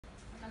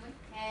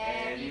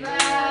Happy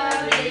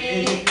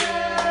birthday to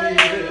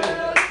you.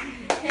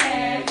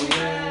 Happy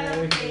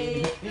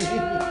birthday to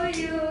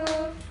you.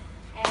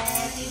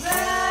 Happy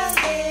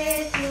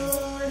birthday to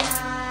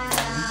Nana.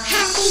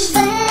 Happy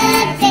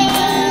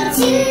birthday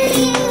to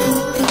you.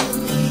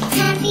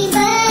 Happy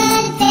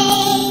birthday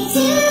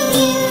to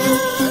you.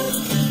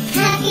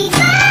 Happy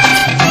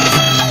birthday.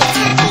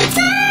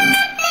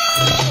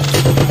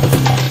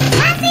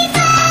 Happy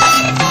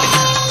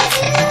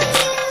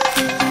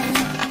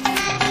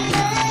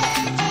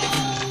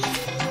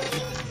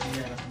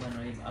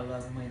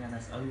Allahumma inna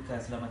nas'aluka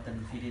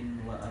selamatan firin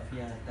wa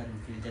afiatan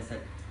fil jasad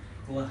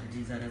wa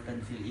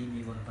jizaratan fil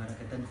ini wa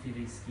barakatan fil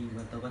rizki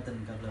wa taubatan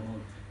qabla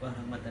maut wa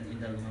rahmatan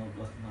indal maut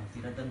wa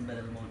maghfiratan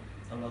badal maut.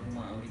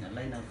 Allahumma awin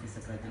alaina fi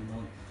sakratil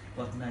maut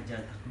wa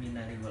najatah min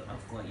nari wal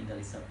afwa indal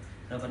hisab.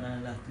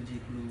 Rabbana la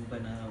tuzigh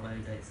qulubana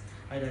ba'da idh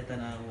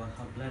hadaytana wa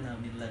hab lana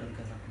min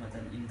ladunka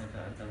rahmatan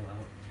innaka antal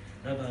wahhab.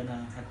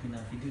 Rabbana atina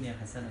fid dunya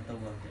hasanatan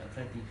wa fil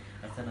akhirati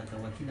hasanatan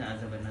wa qina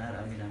azabannar.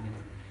 Amin amin.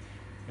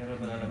 Ya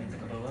Rabbal alamin,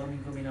 taqabbal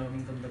minkum minna wa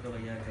minkum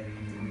taqabbal ya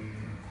karim.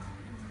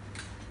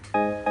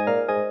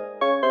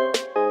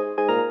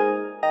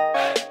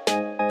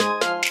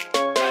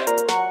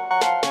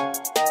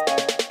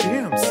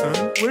 Damn,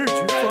 son, where'd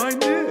you find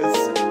this?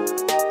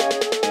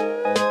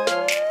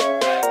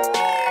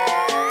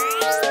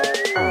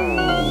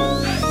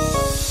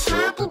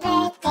 Happy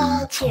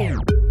birthday to you.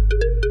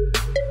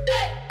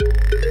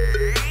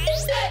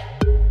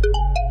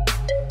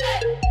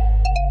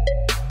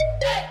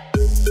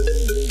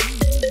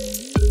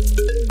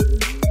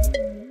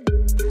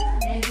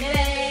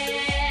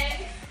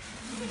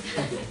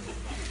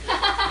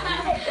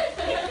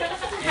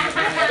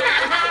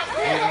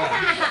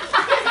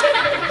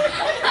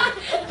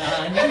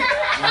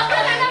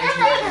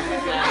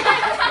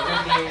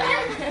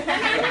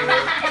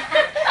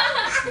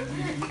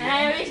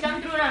 Wish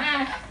come true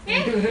lah.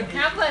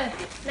 Kenapa?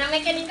 Nak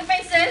makan itu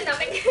pencil, nak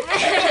makan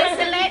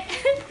salad.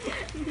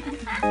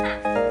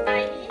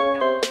 Tiny.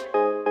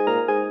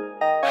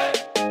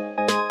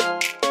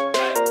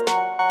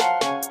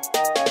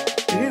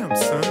 Damn,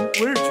 son,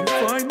 where'd you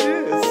find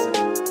this?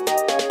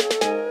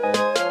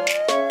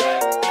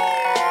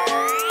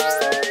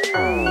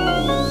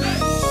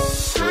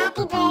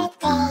 Happy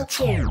birthday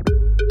to you.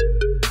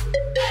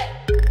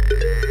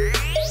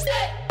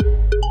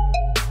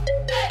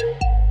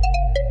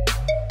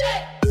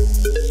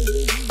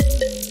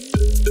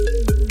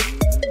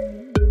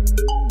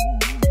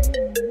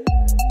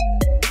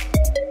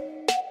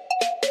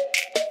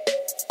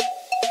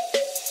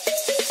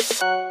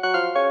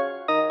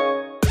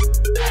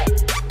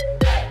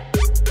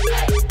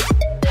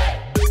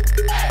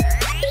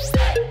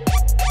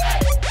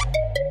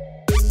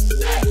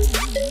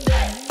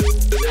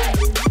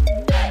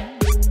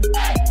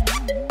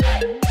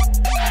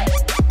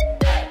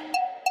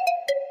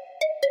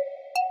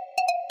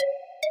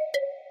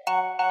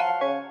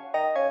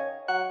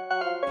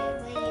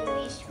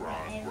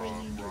 Whatever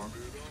you do.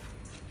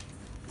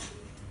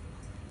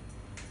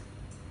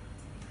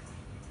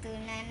 To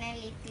Nana,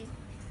 little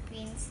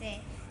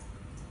princess,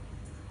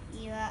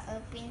 you are a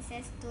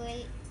princess,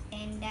 twirl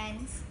and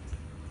dance.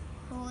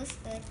 Host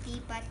a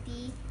tea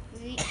party,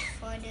 reach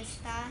for the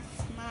stars,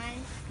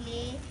 smile,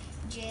 play,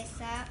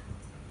 dress up,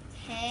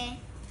 hair,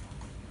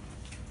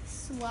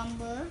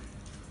 swamble.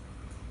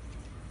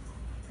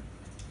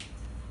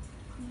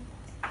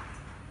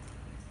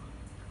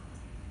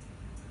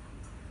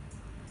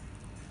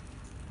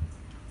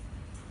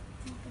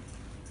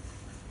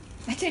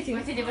 Baca je.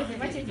 As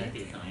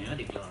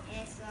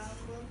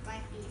swamble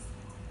parties,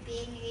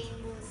 paint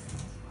rainbows,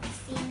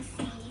 sing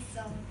silly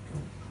songs,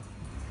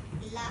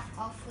 laugh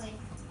often,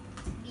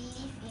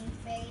 believe in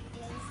fairy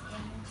tales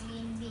and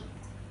dream big.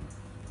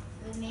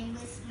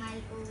 Remember,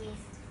 smile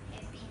always.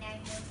 Happy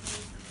 9th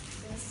birthday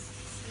to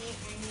Sri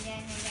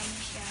Anjana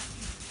Ramusha.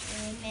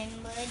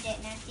 Remember that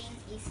nothing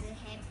is so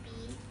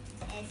happy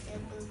as a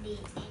birthday.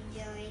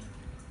 Enjoy.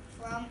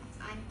 From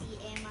Auntie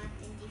Emma,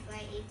 25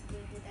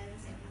 April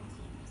 2017.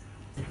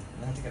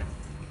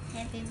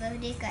 Happy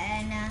birthday Kak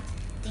Ana,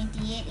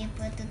 28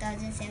 April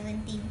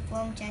 2017.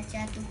 From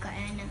Caca to Kak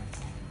Ana.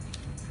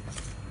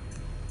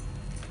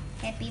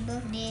 Happy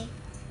birthday.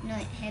 No,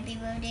 happy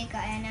birthday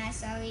Kak Ana.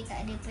 Sorry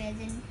tak ada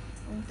present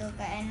untuk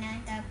Kak Ana,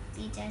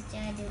 tapi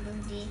Caca ada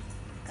birthday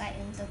card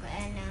untuk Kak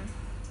Ana.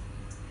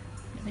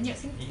 Tunjuk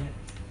sini. Iya.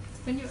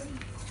 Tunjuk.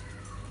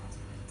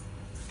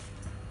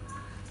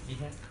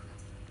 Iya.